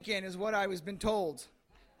Weekend is what I was been told.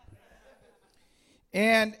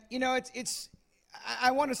 And I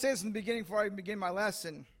want to say this in the beginning before I begin my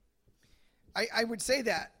lesson. I would say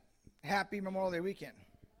that happy Memorial Day weekend,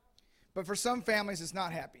 but for some families it's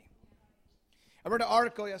not happy. I read an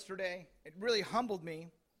article yesterday. It really humbled me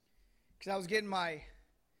because I was getting my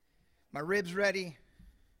ribs ready. I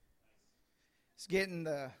was getting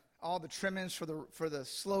all the trimmings for the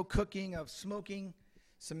slow cooking of smoking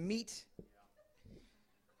some meat.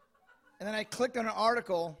 And then I clicked on an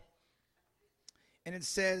article, and it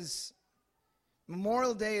says,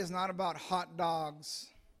 Memorial Day is not about hot dogs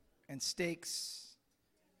and steaks.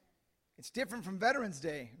 It's different from Veterans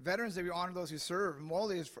Day. Veterans Day, we honor those who serve. Memorial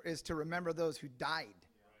Day is to remember those who died.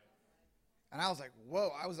 And I was like,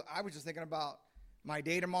 whoa, I was just thinking about my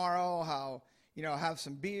day tomorrow, how, have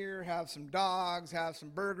some beer, have some dogs, have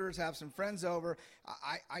some burgers, have some friends over.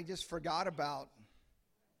 I just forgot about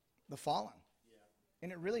the fallen.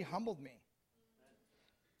 And it really humbled me.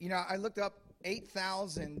 I looked up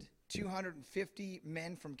 8,250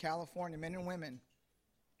 men from California, men and women,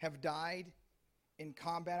 have died in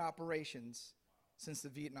combat operations since the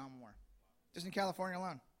Vietnam War, just in California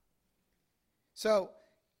alone. So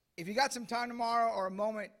if you got some time tomorrow or a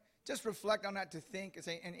moment, just reflect on that to think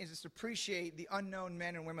and just appreciate the unknown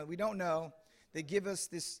men and women we don't know. They give us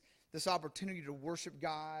this opportunity to worship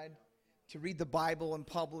God, to read the Bible in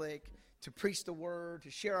public, to preach the word,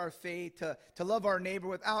 to share our faith, to love our neighbor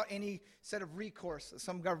without any set of recourse that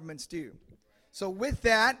some governments do. So with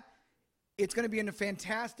that, it's going to be a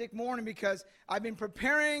fantastic morning because I've been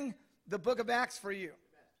preparing the book of Acts for you.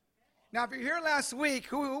 Now, if you're here last week,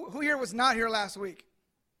 who here was not here last week?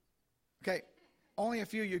 Okay, only a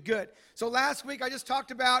few of you. Good. So last week I just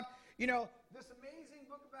talked about, this amazing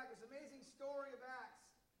book of Acts, this amazing story of Acts,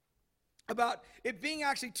 about it being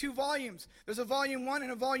actually 2 volumes. There's a volume 1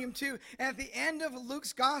 and a volume 2. And at the end of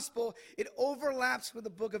Luke's gospel, it overlaps with the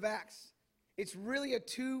book of Acts. It's really a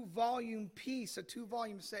 2-volume piece, a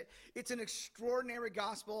 2-volume set. It's an extraordinary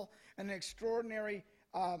gospel and an extraordinary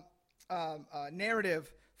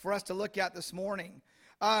narrative for us to look at this morning.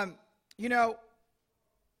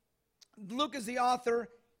 Luke is the author.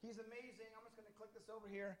 He's amazing. I'm just going to click this over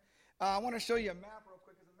here. I want to show you a map real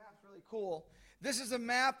quick because the map's really cool. This is a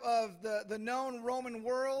map of the known Roman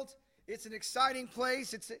world. It's an exciting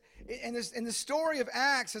place. And the story of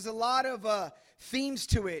Acts has a lot of themes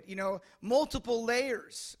to it, multiple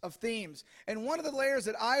layers of themes. And one of the layers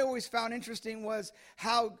that I always found interesting was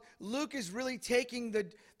how Luke is really taking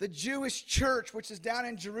the Jewish church, which is down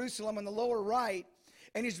in Jerusalem on the lower right,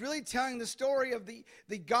 and he's really telling the story of the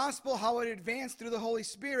gospel, how it advanced through the Holy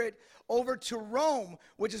Spirit over to Rome,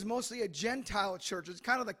 which is mostly a Gentile church. It's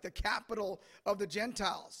kind of like the capital of the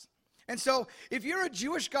Gentiles. And so if you're a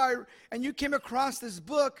Jewish guy and you came across this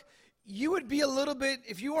book, you would be a little bit,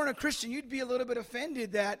 if you weren't a Christian, you'd be a little bit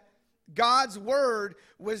offended that God's word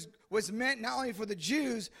was meant not only for the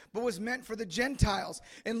Jews, but was meant for the Gentiles.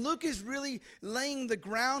 And Luke is really laying the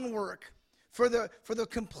groundwork for the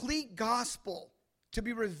complete gospel to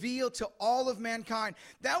be revealed to all of mankind.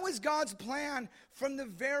 That was God's plan from the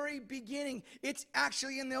very beginning. It's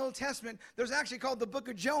actually in the Old Testament. There's actually called the book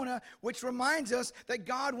of Jonah, which reminds us that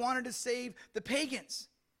God wanted to save the pagans.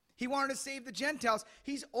 He wanted to save the Gentiles.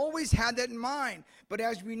 He's always had that in mind. But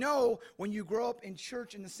as we know, when you grow up in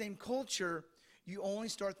church in the same culture, you only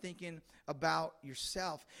start thinking about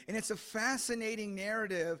yourself. And it's a fascinating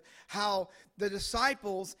narrative how the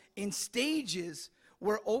disciples in stages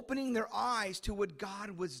were opening their eyes to what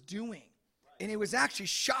God was doing. And it was actually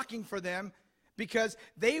shocking for them because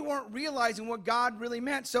they weren't realizing what God really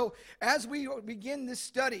meant. So as we begin this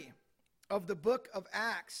study of the book of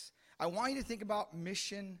Acts, I want you to think about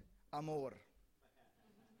mission amor.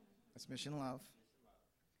 That's mission love.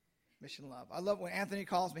 Mission love. I love when Anthony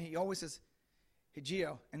calls me, he always says, hey,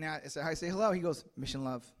 Gio. And I say hello. He goes, mission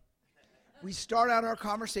love. We start out our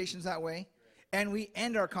conversations that way, and we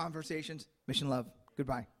end our conversations, mission love.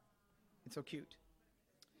 Goodbye. It's so cute.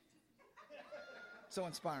 So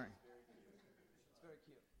inspiring. It's very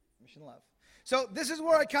cute. Mission love. So this is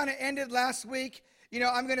where I kind of ended last week.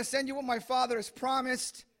 I'm going to send you what my Father has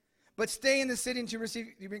promised, but stay in the city until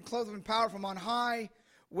you've been clothed in power from on high.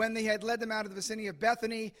 When they had led them out of the vicinity of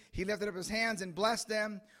Bethany, he lifted up his hands and blessed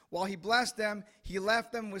them. While he blessed them, he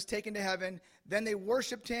left them, was taken to heaven. Then they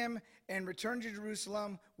worshiped him and returned to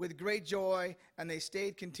Jerusalem with great joy, and they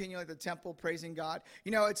stayed continually at the temple praising God.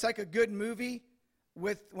 It's like a good movie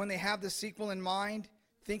when they have the sequel in mind.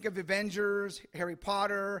 Think of Avengers, Harry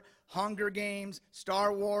Potter, Hunger Games,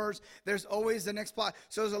 Star Wars. There's always the next plot.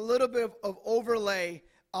 So there's a little bit of overlay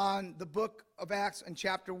on the book of Acts in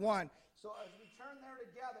chapter 1. So as we turn there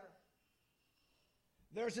together,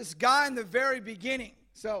 there's this guy in the very beginning.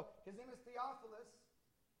 So his name is Theophilus,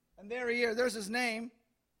 and there he is. There's his name.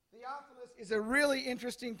 Theophilus is a really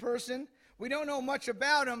interesting person. We don't know much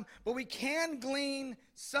about him, but we can glean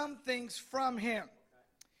some things from him.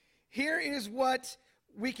 Here is what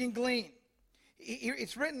we can glean.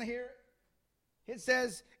 It's written here. It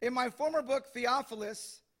says, in my former book,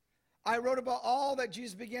 Theophilus, I wrote about all that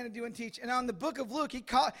Jesus began to do and teach. And on the book of Luke,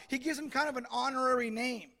 he gives him kind of an honorary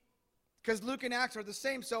name, because Luke and Acts are the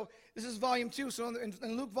same. So this is volume 2. So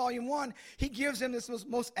in Luke volume 1, he gives him this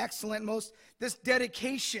most excellent, this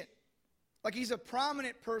dedication. Like he's a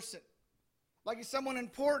prominent person. Like he's someone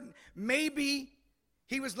important. Maybe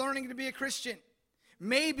he was learning to be a Christian.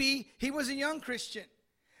 Maybe he was a young Christian.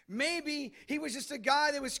 Maybe he was just a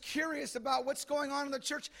guy that was curious about what's going on in the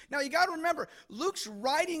church. Now, you got to remember, Luke's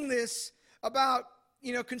writing this about,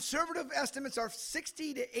 conservative estimates are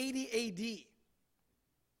 60 to 80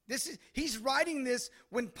 AD. He's writing this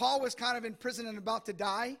when Paul was kind of in prison and about to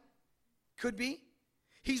die. Could be.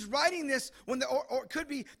 He's writing this when or it could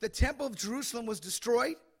be the temple of Jerusalem was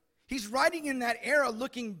destroyed. He's writing in that era,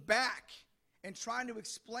 looking back and trying to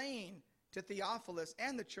explain to Theophilus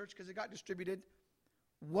and the church, because it got distributed,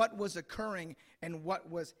 what was occurring and what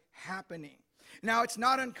was happening. Now, it's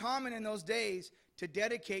not uncommon in those days to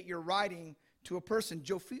dedicate your writing to a person.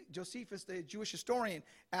 Josephus, the Jewish historian,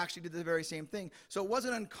 actually did the very same thing. So it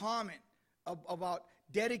wasn't uncommon about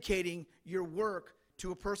dedicating your work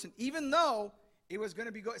to a person, even though it was going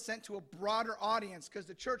to be sent to a broader audience, because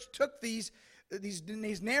the church took these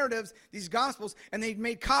narratives, these gospels, and they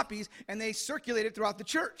made copies and they circulated throughout the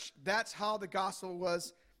church. That's how the gospel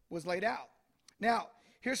was laid out. Now,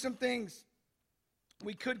 here's some things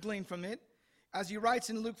we could glean from it. As he writes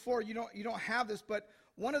in Luke 4, you don't have this, but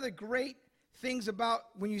one of the great things about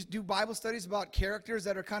when you do Bible studies about characters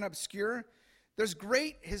that are kind of obscure, there's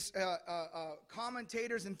great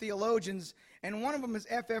commentators and theologians, and one of them is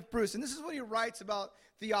F.F. Bruce. And this is what he writes about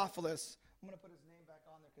Theophilus. I'm going to put his name back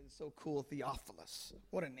on there because it's so cool, Theophilus.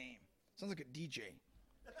 What a name. Sounds like a DJ.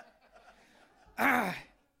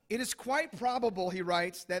 It is quite probable, he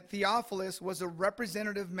writes, that Theophilus was a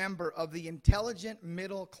representative member of the intelligent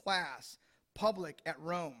middle class public at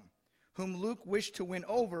Rome, whom Luke wished to win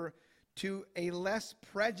over to a less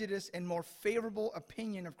prejudiced and more favorable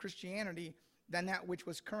opinion of Christianity than that which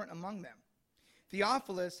was current among them.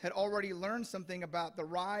 Theophilus had already learned something about the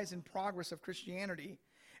rise and progress of Christianity,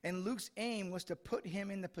 and Luke's aim was to put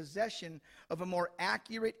him in the possession of a more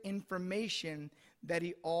accurate information that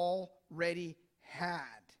he already had.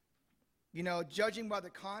 Judging by the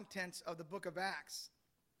contents of the book of Acts,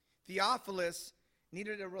 Theophilus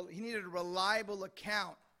needed a reliable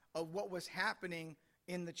account of what was happening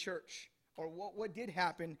in the church, or what did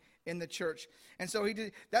happen in the church. And so he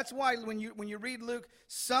did. That's why when you read Luke,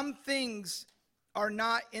 some things are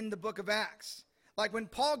not in the book of Acts. Like when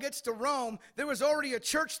Paul gets to Rome, there was already a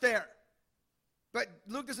church there, but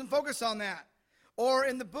Luke doesn't focus on that. Or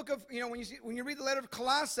in the book of, when you read the letter of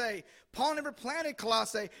Colossae, Paul never planted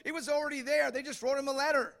Colossae. It was already there. They just wrote him a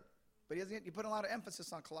letter. But he put a lot of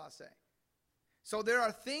emphasis on Colossae. So there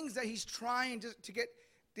are things that he's trying to get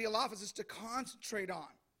Theophilus to concentrate on.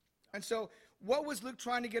 And so what was Luke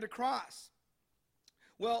trying to get across?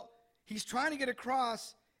 Well, he's trying to get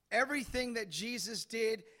across everything that Jesus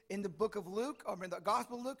did in the book of Luke, or in the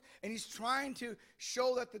Gospel of Luke, and he's trying to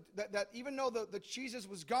show that even though the Jesus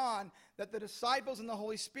was gone, that the disciples and the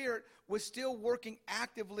Holy Spirit was still working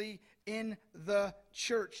actively in the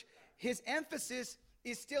church. His emphasis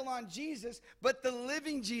is still on Jesus, but the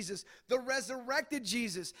living Jesus, the resurrected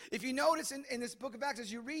Jesus. If you notice in this book of Acts,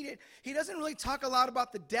 as you read it, he doesn't really talk a lot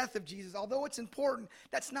about the death of Jesus, although it's important.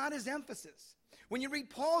 That's not his emphasis. When you read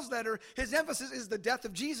Paul's letter, his emphasis is the death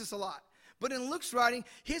of Jesus a lot. But in Luke's writing,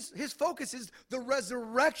 his focus is the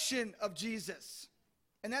resurrection of Jesus.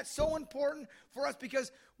 And that's so important for us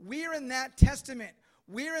because we're in that testament.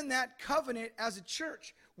 We're in that covenant as a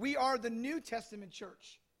church. We are the New Testament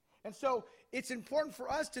church. And so it's important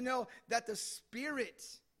for us to know that the Spirit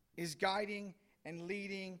is guiding and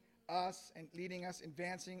leading us,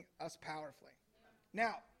 advancing us powerfully.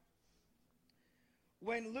 Now,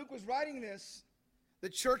 when Luke was writing this, the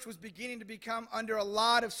church was beginning to become under a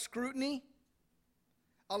lot of scrutiny,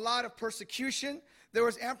 a lot of persecution. There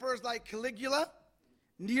was emperors like Caligula,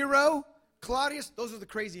 Nero, Claudius. Those are the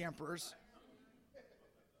crazy emperors.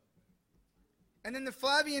 And then the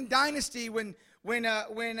Flavian dynasty, when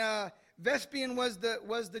Vespasian was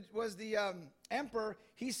the emperor,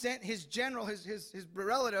 he sent his general, his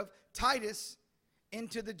relative Titus,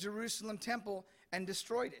 into the Jerusalem temple and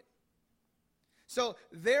destroyed it. So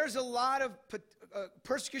there's a lot of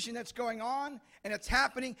persecution that's going on, and it's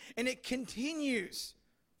happening, and it continues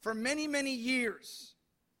for many, many years.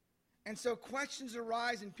 And so questions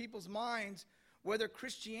arise in people's minds whether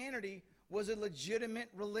Christianity was a legitimate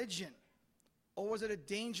religion, or was it a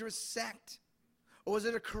dangerous sect, or was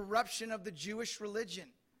it a corruption of the Jewish religion?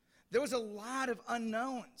 There was a lot of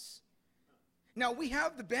unknowns. Now, we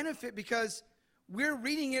have the benefit because we're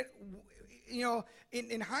reading it,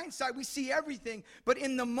 in hindsight, we see everything. But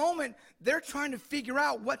in the moment, they're trying to figure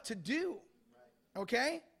out what to do.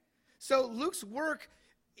 Okay? So Luke's work,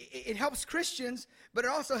 it helps Christians, but it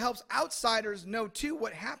also helps outsiders know, too,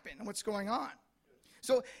 what happened and what's going on.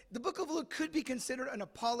 So the book of Luke could be considered an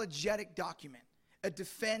apologetic document, a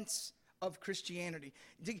defense of Christianity.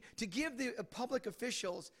 To give the public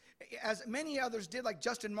officials, as many others did, like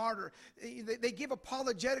Justin Martyr, they give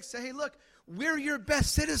apologetics, say, hey, look, we're your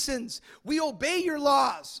best citizens. We obey your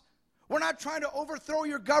laws. We're not trying to overthrow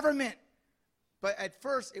your government. But at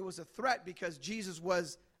first, it was a threat because Jesus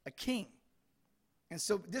was a king. And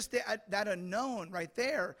so that unknown right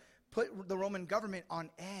there put the Roman government on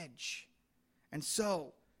edge. And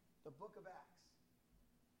so, the book of Acts,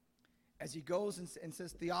 as he goes and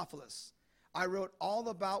says, Theophilus, I wrote all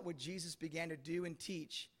about what Jesus began to do and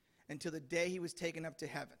teach until the day he was taken up to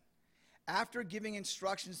heaven, after giving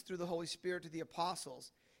instructions through the Holy Spirit to the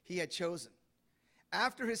apostles he had chosen.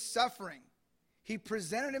 After his suffering, he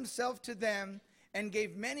presented himself to them and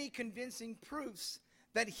gave many convincing proofs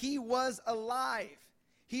that he was alive.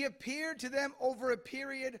 He appeared to them over a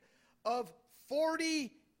period of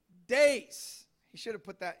 40 days. He should have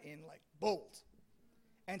put that in like bold.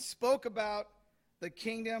 And spoke about the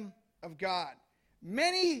kingdom of God.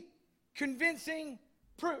 Many convincing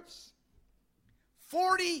proofs.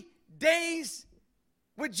 40 days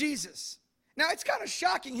with Jesus. Now it's kind of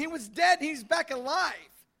shocking. He was dead and he's back alive.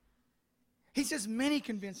 He says many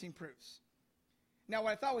convincing proofs. Now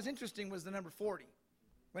what I thought was interesting was the number 40.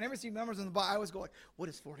 Whenever I see numbers in the Bible, I always go like, what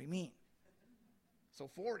does 40 mean? So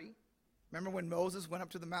 40, remember when Moses went up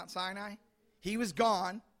to the Mount Sinai? He was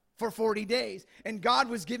gone for 40 days, and God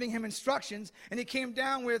was giving him instructions, and he came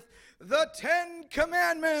down with the 10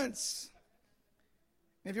 Commandments.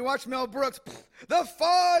 If you watch Mel Brooks, the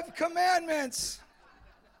 5 Commandments.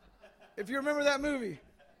 If you remember that movie.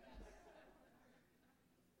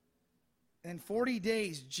 In 40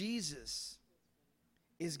 days, Jesus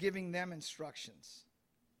is giving them instructions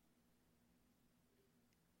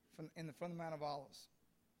from the Mount of Olives.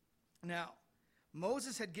 Now,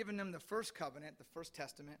 Moses had given them the first covenant, the first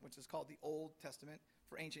testament, which is called the Old Testament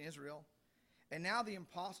for ancient Israel. And now the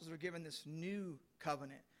apostles are given this new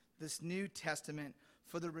covenant, this new testament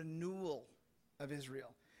for the renewal of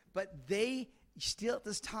Israel. But they still at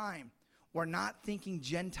this time were not thinking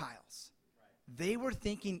Gentiles. They were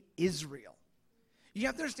thinking Israel. You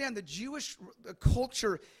have to understand the Jewish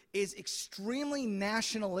culture is extremely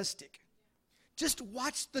nationalistic. Just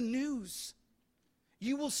watch the news.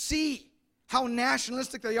 You will see how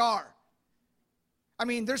nationalistic they are. I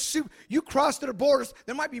mean, you cross their borders,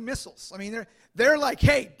 there might be missiles. I mean, they're like,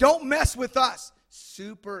 hey, don't mess with us.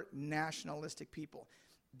 Super nationalistic people.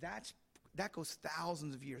 That goes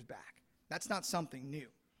thousands of years back. That's not something new.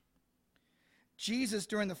 Jesus,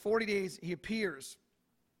 during the 40 days, he appears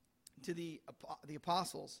to the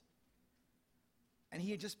apostles, and he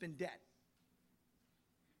had just been dead.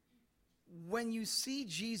 When you see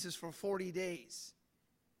Jesus for 40 days,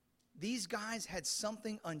 these guys had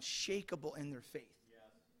something unshakable in their faith.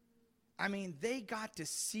 I mean, they got to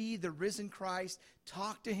see the risen Christ,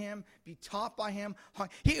 talk to him, be taught by him.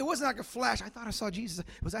 It wasn't like a flash. I thought I saw Jesus.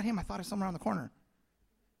 Was that him? I thought I saw him around the corner.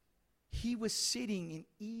 He was sitting and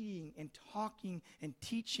eating and talking and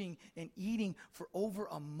teaching and eating for over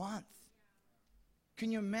a month.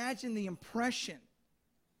 Can you imagine the impression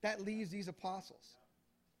that leaves these apostles?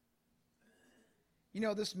 You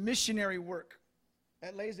know, this missionary work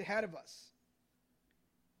that lays ahead of us,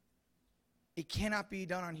 it cannot be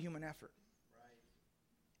done on human effort.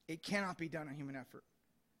 It cannot be done on human effort.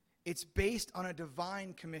 It's based on a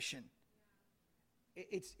divine commission.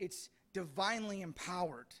 It's divinely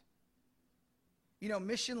empowered. You know,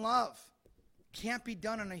 mission love can't be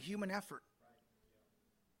done on a human effort.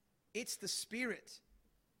 It's the Spirit.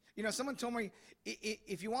 You know, someone told me,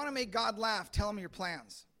 if you want to make God laugh, tell him your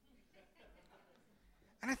plans.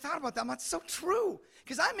 And I thought about that. That's so true.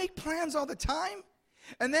 Because I make plans all the time.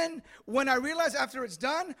 And then when I realized after it's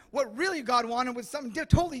done, what really God wanted was something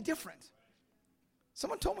totally different.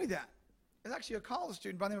 Someone told me that. It was actually a college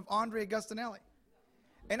student by the name of Andre Agustinelli.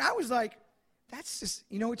 And I was like, that's just,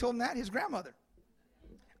 you know who told him that? His grandmother.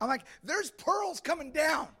 I'm like, there's pearls coming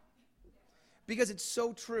down. Because it's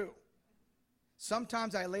so true.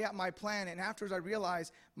 Sometimes I lay out my plan, and afterwards I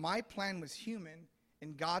realize my plan was human,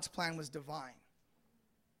 and God's plan was divine.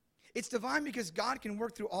 It's divine because God can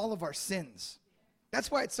work through all of our sins. That's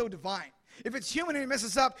why it's so divine. If it's human and it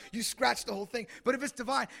messes up, you scratch the whole thing. But if it's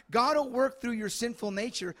divine, God will work through your sinful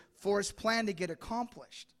nature for his plan to get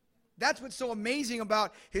accomplished. That's what's so amazing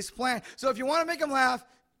about his plan. So if you want to make him laugh,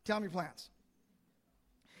 tell him your plans.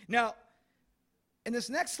 Now, in this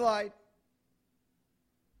next slide,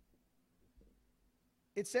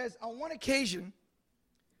 it says, on one occasion,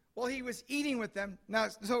 while he was eating with them, now,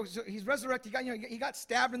 so he's resurrected, he got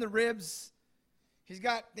stabbed in the ribs, he's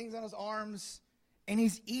got things on his arms, and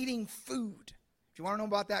he's eating food. If you want to know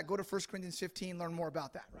about that, go to 1 Corinthians 15, learn more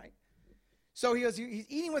about that, right? So he's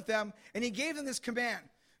eating with them, and he gave them this command: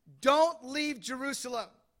 don't leave Jerusalem,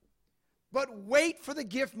 but wait for the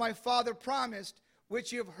gift my Father promised,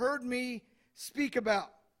 which you have heard me speak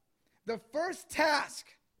about. The first task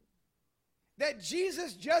that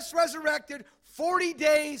Jesus just resurrected, 40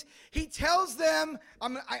 days, he tells them,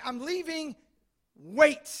 I'm leaving,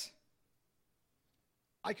 wait.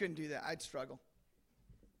 I couldn't do that. I'd struggle.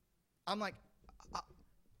 I'm like,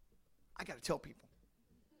 I got to tell people.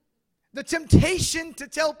 The temptation to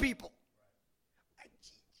tell people.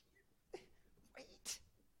 Wait.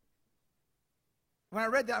 When I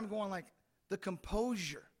read that, I'm going like, the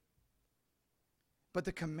composure. But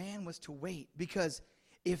the command was to wait, because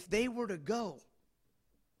if they were to go,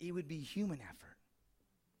 it would be human effort.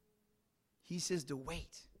 He says to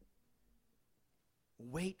wait.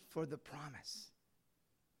 Wait for the promise.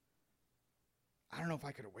 I don't know if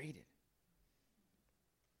I could have waited.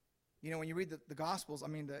 When you read the Gospels,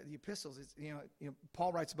 the epistles, it's,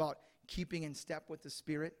 Paul writes about keeping in step with the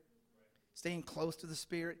Spirit, staying close to the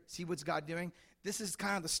Spirit, see what's God doing. This is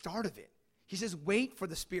kind of the start of it. He says, wait for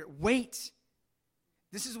the Spirit. Wait.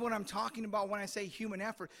 This is what I'm talking about when I say human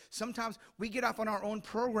effort. Sometimes we get off on our own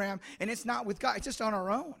program, and it's not with God. It's just on our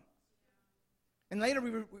own. And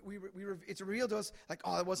later it's revealed to us like,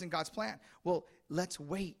 oh, that wasn't God's plan. Well, let's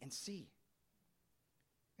wait and see.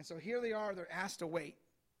 And so here they are. They're asked to wait.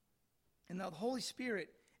 And the Holy Spirit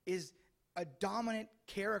is a dominant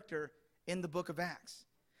character in the book of Acts.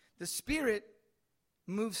 The Spirit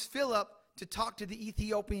moves Philip to talk to the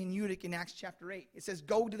Ethiopian eunuch in Acts chapter 8. It says,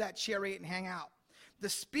 go to that chariot and hang out. The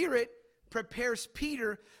Spirit prepares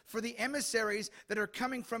Peter for the emissaries that are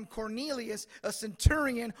coming from Cornelius, a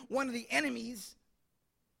centurion, one of the enemies.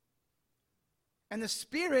 And the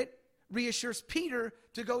Spirit reassures Peter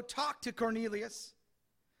to go talk to Cornelius.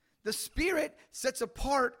 The Spirit sets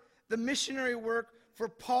apart the missionary work for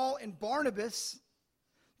Paul and Barnabas.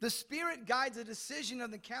 The Spirit guides a decision of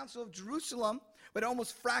the Council of Jerusalem, but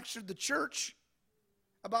almost fractured the church,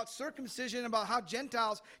 about circumcision, about how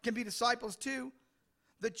Gentiles can be disciples too.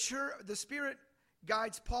 The Spirit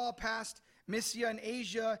guides Paul past Mysia and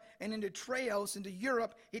Asia and into Troas, into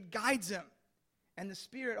Europe. It guides him. And the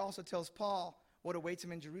Spirit also tells Paul what awaits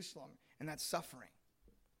him in Jerusalem, and that's suffering.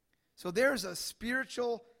 So there's a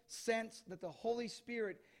spiritual sense that the Holy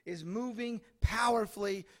Spirit is moving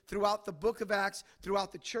powerfully throughout the book of Acts,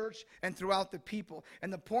 throughout the church, and throughout the people.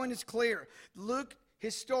 And the point is clear. Luke,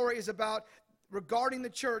 his story is about, regarding the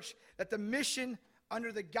church, that the mission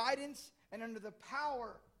under the guidance and under the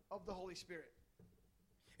power of the Holy Spirit.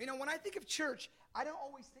 When I think of church, I don't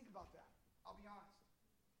always think about that. I'll be honest.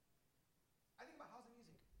 I think about, how's the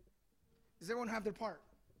music? Does everyone have their part?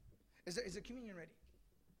 Is the communion ready?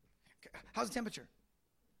 How's the temperature?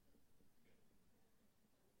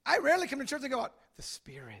 I rarely come to church and go out, the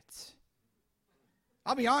Spirit.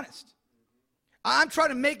 I'll be honest. I'm trying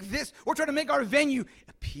to make we're trying to make our venue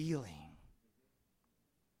appealing.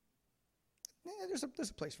 Yeah, there's a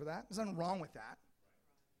place for that. There's nothing wrong with that.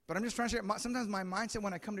 But I'm just trying to share, sometimes my mindset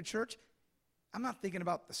when I come to church, I'm not thinking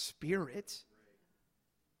about the Spirit.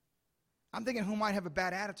 I'm thinking who might have a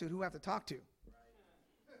bad attitude, who I have to talk to.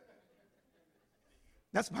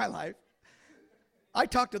 That's my life. I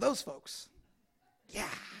talk to those folks. Yeah.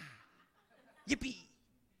 Yippee.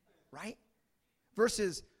 Right?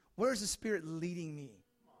 Versus, where's the Spirit leading me?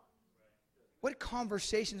 What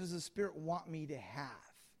conversations does the Spirit want me to have?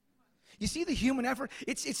 You see the human effort?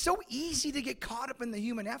 It's so easy to get caught up in the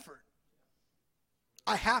human effort.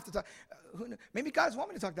 I have to talk. Maybe God doesn't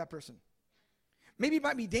want me to talk to that person. Maybe it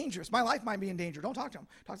might be dangerous. My life might be in danger. Don't talk to him.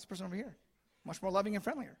 Talk to this person over here. Much more loving and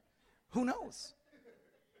friendlier. Who knows?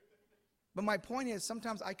 But my point is,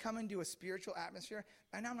 sometimes I come into a spiritual atmosphere,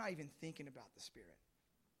 and I'm not even thinking about the Spirit.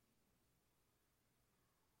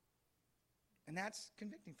 And that's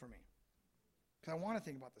convicting for me, because I want to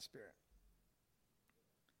think about the Spirit.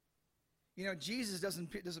 Jesus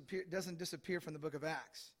doesn't disappear from the book of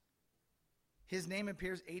Acts. His name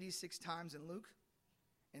appears 86 times in Luke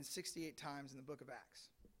and 68 times in the book of Acts.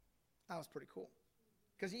 That was pretty cool.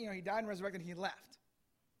 Because, he died and resurrected and he left.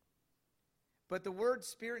 But the word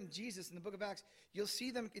Spirit and Jesus in the book of Acts, you'll see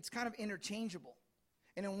them, it's kind of interchangeable.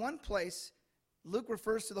 And in one place, Luke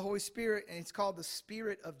refers to the Holy Spirit, and it's called the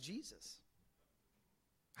Spirit of Jesus.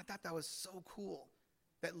 I thought that was so cool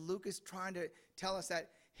that Luke is trying to tell us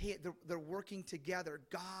that, hey, they're working together.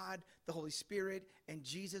 God, the Holy Spirit, and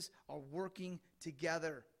Jesus are working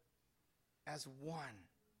together as one.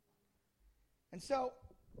 And so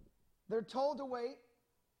they're told to wait.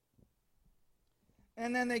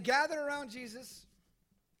 And then they gather around Jesus.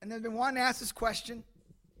 And then one asks this question.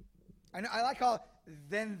 I like how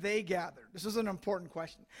then they gathered. This was an important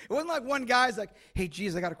question. It wasn't like one guy's like, hey,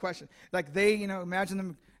 Jesus, I got a question. Like they, imagine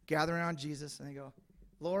them gathering around Jesus. And they go,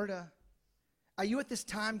 Lord, are you at this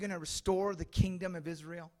time going to restore the kingdom of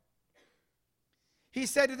Israel? He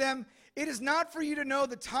said to them, it is not for you to know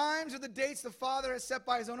the times or the dates the Father has set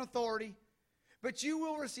by his own authority, but you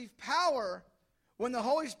will receive power when the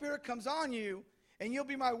Holy Spirit comes on you, and you'll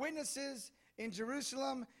be my witnesses in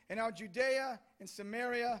Jerusalem and out Judea and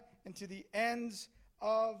Samaria and to the ends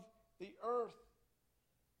of the earth.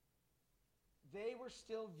 They were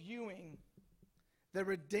still viewing the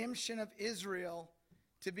redemption of Israel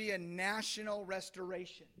to be a national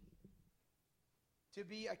restoration, to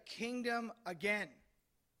be a kingdom again.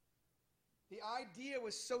 The idea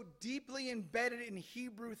was so deeply embedded in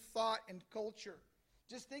Hebrew thought and culture.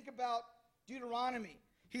 Just think about Deuteronomy.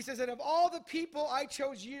 He says that of all the people I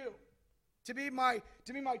chose you to be my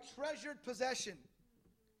treasured possession.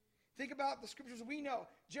 Think about the scriptures we know.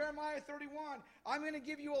 Jeremiah 31, I'm going to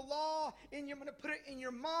give you a law, and I'm going to put it in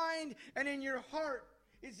your mind and in your heart.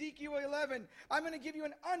 Ezekiel 11, I'm going to give you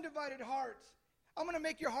an undivided heart. I'm going to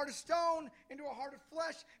make your heart of stone into a heart of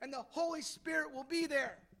flesh, and the Holy Spirit will be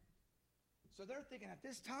there. So they're thinking at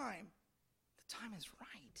this time, the time is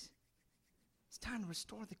right. It's time to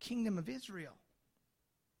restore the kingdom of Israel.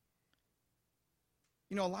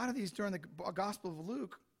 A lot of these during the Gospel of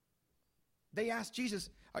Luke, they asked Jesus,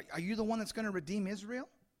 are you the one that's going to redeem Israel?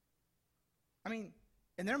 I mean,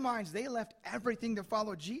 in their minds, they left everything to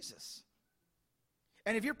follow Jesus.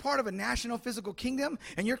 And if you're part of a national physical kingdom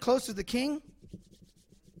and you're close to the king,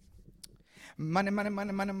 money, money,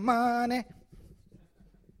 money, money, money.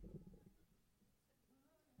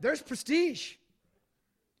 There's prestige.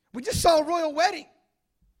 We just saw a royal wedding.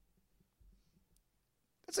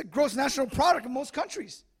 That's a gross national product in most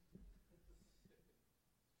countries.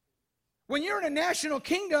 When you're in a national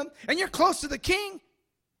kingdom and you're close to the king,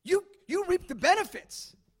 you reap the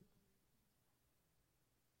benefits.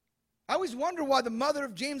 I always wonder why the mother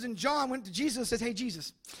of James and John went to Jesus and says, hey,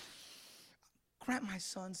 Jesus, grant my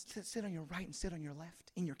sons to sit on your right and sit on your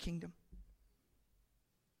left in your kingdom.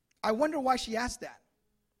 I wonder why she asked that.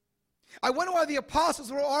 I wonder why the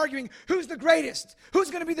apostles were arguing, who's the greatest?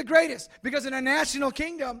 Who's going to be the greatest? Because in a national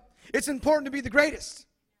kingdom, it's important to be the greatest.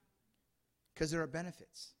 Because there are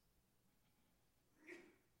benefits.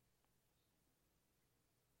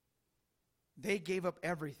 They gave up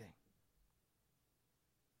everything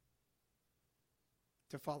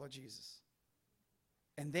to follow Jesus.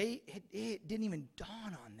 And it didn't even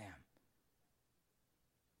dawn on them.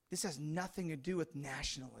 This has nothing to do with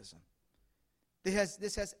nationalism.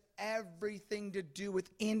 This has everything to do with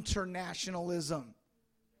internationalism.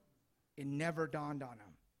 It never dawned on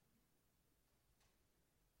them.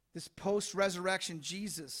 This post-resurrection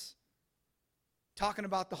Jesus, talking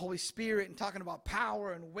about the Holy Spirit and talking about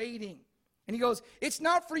power and waiting. And he goes, it's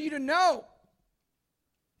not for you to know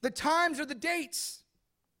the times or the dates.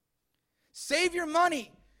 Save your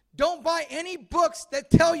money. Don't buy any books that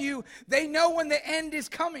tell you they know when the end is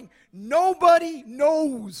coming. Nobody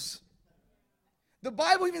knows. The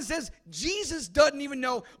Bible even says Jesus doesn't even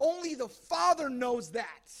know. Only the Father knows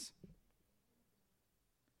that.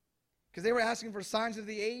 Because they were asking for signs of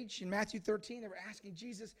the age. In Matthew 13, they were asking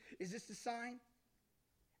Jesus, is this the sign?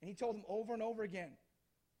 And he told them over and over again,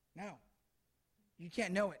 no, you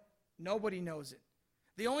can't know it. Nobody knows it.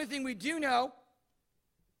 The only thing we do know,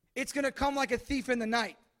 it's going to come like a thief in the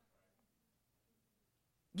night.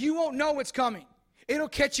 You won't know what's coming. It'll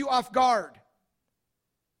catch you off guard.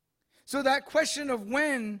 So that question of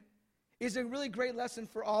when is a really great lesson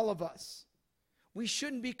for all of us. We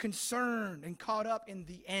shouldn't be concerned and caught up in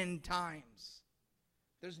the end times.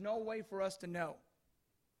 There's no way for us to know.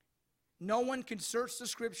 No one can search the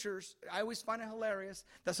scriptures. I always find it hilarious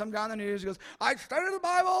that some guy on the news goes, I studied the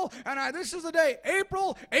Bible, and this is the day,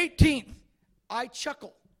 April 18th. I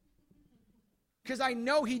chuckle. Because I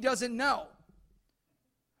know he doesn't know.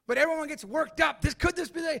 But everyone gets worked up. Could this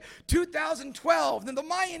be the 2012? Then the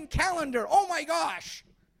Mayan calendar. Oh my gosh.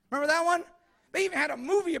 Remember that one? They even had a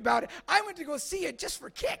movie about it. I went to go see it just for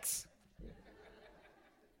kicks.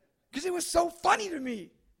 Because it was so funny to me.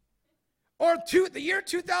 Or the year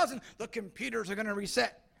 2000, the computers are going to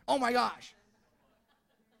reset. Oh my gosh.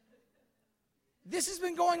 This has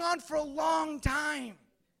been going on for a long time.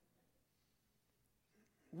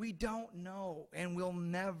 We don't know, and we'll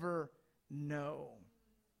never know.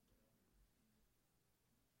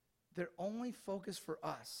 Their only focus for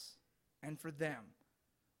us and for them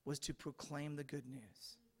was to proclaim the good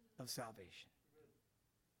news of salvation.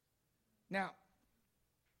 Now,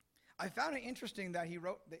 I found it interesting that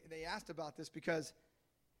they asked about this because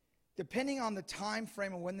depending on the time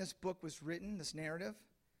frame of when this book was written, this narrative,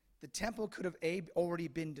 the temple could have already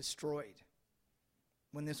been destroyed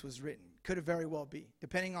when this was written. Could have very well be,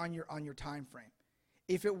 depending on your time frame.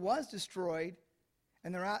 If it was destroyed,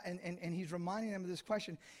 and they're out, and he's reminding them of this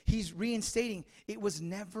question, he's reinstating it was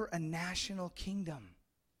never a national kingdom.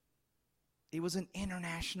 It was an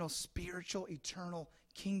international, spiritual, eternal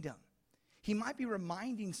kingdom. He might be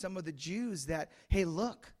reminding some of the Jews that, hey,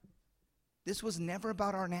 look, this was never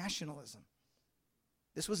about our nationalism.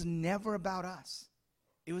 This was never about us.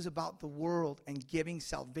 It was about the world and giving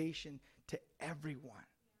salvation to everyone.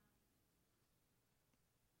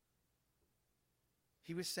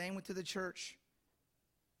 He was saying to the church,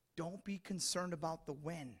 don't be concerned about the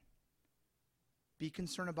when. Be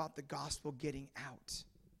concerned about the gospel getting out.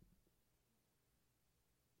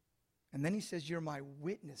 And then he says, you're my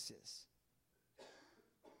witnesses.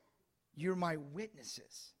 You're my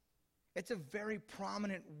witnesses. It's a very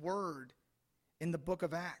prominent word in the book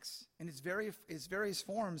of Acts. In its various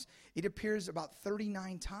forms, it appears about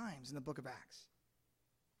 39 times in the book of Acts.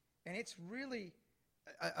 And it's really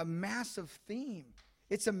a massive theme.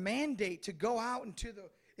 It's a mandate to go out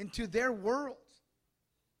into their world.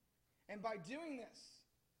 And by doing this,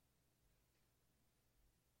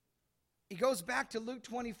 he goes back to Luke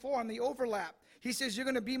 24 on the overlap. He says, you're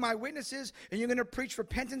going to be my witnesses, and you're going to preach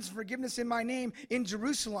repentance and forgiveness in my name in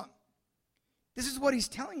Jerusalem. This is what he's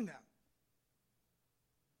telling them.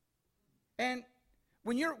 And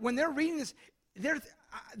when they're reading this, they're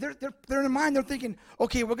in their mind, they're thinking,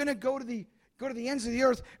 okay, we're going to go to the ends of the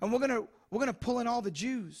earth, and we're going to pull in all the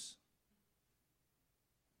Jews.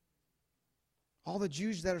 All the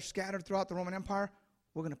Jews that are scattered throughout the Roman Empire,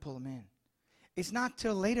 we're going to pull them in. It's not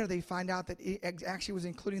till later they find out that it actually was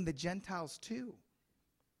including the Gentiles too.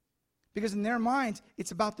 Because in their minds,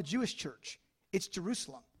 it's about the Jewish church. It's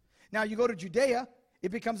Jerusalem. Now you go to Judea, it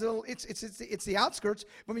becomes a little, it's the outskirts.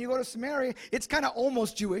 But when you go to Samaria, it's kind of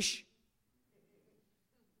almost Jewish.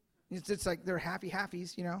 It's like they're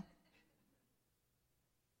happy-happies, you know.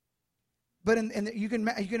 But you can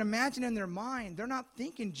imagine in their mind, they're not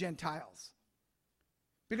thinking Gentiles.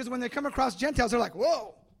 Because when they come across Gentiles, they're like,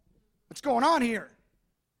 whoa, what's going on here?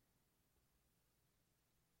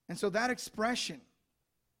 And so that expression,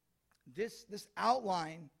 this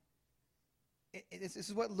outline, this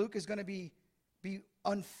is what Luke is going to be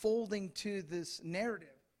unfolding to this narrative.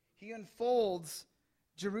 He unfolds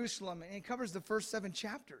Jerusalem, and he covers the first 7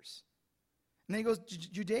 chapters. And then he goes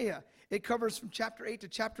to Judea. It covers from chapter 8 to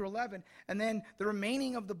chapter 11. And then the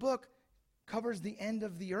remaining of the book covers the end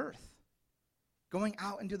of the earth, going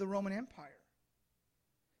out into the Roman Empire.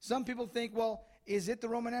 Some people think, well, is it the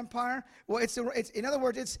Roman Empire? Well, it's in other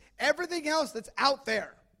words, it's everything else that's out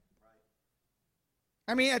there.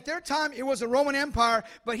 I mean, at their time, it was a Roman Empire,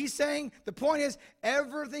 but he's saying the point is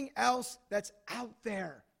everything else that's out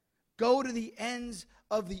there. Go to the ends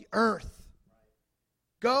of the earth.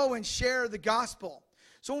 Go and share the gospel.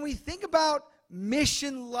 So when we think about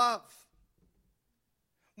mission love,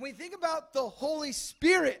 when we think about the Holy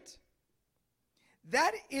Spirit,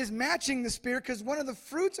 that is matching the Spirit, because one of the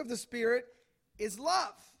fruits of the Spirit is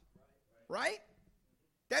love, right?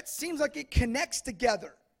 That seems like it connects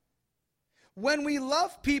together. When we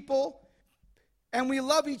love people and we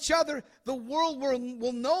love each other, the world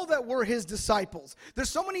will know that we're his disciples.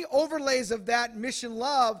 There's so many overlays of that mission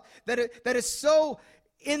love that is so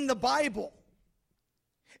in the Bible.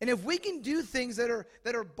 And if we can do things that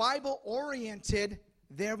are Bible oriented,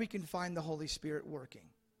 there we can find the Holy Spirit working.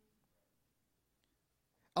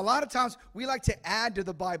 A lot of times we like to add to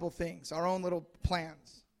the Bible things, our own little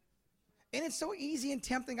plans. And it's so easy and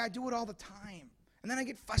tempting. I do it all the time. And then I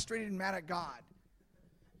get frustrated and mad at God.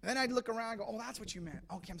 And then I look around and go, oh, that's what you meant.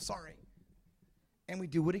 Okay, I'm sorry. And we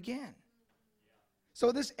do it again.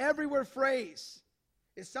 So this everywhere phrase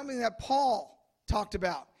is something that Paul talked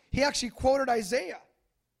about. He actually quoted Isaiah.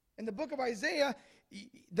 In the book of Isaiah,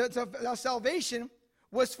 the salvation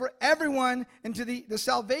was for everyone, and to the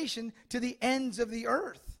salvation to the ends of the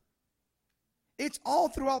earth. It's all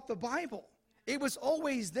throughout the Bible. It was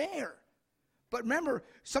always there. But remember,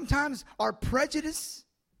 sometimes our prejudice,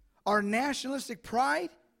 our nationalistic pride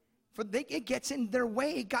It gets in their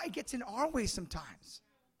way. It gets in our way sometimes.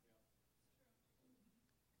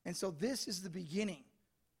 And so this is the beginning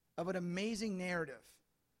of an amazing narrative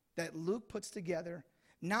that Luke puts together,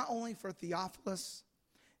 not only for Theophilus,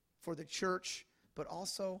 for the church, but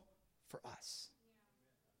also for us,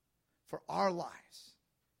 for our lives,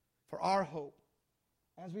 for our hope.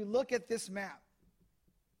 As we look at this map,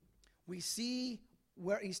 we see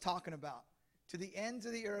where he's talking about. To the ends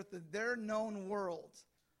of the earth, their known world,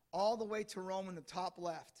 all the way to Rome in the top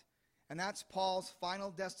left. And that's Paul's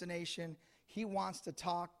final destination. He wants to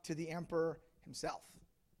talk to the emperor himself.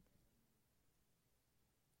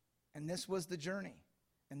 And this was the journey.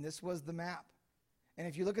 And this was the map. And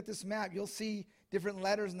if you look at this map, you'll see different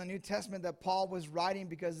letters in the New Testament that Paul was writing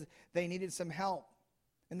because they needed some help.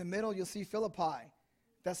 In the middle, you'll see Philippi,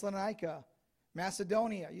 Thessalonica,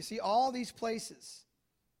 Macedonia. You see all these places.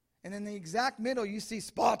 And in the exact middle, you see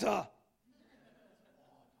Sparta.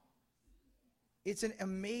 It's an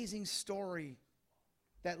amazing story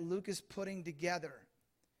that Luke is putting together.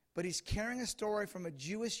 But he's carrying a story from a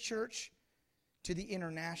Jewish church to the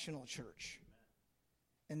international church.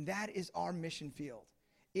 And that is our mission field.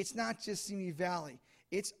 It's not just Simi Valley.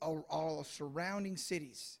 It's our surrounding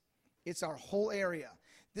cities. It's our whole area.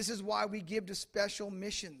 This is why we give to special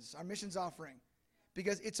missions, our missions offering.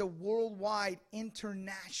 Because it's a worldwide,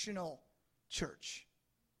 international church.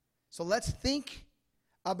 So let's think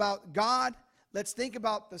about God. Let's think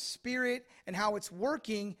about the Spirit and how it's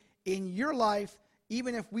working in your life,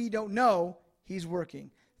 even if we don't know He's working.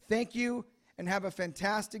 Thank you, and have a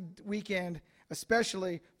fantastic weekend,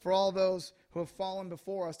 especially for all those who have fallen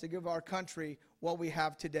before us to give our country what we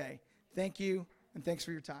have today. Thank you, and thanks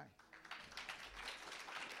for your time.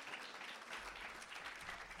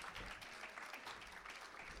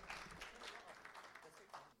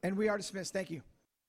 And we are dismissed. Thank you.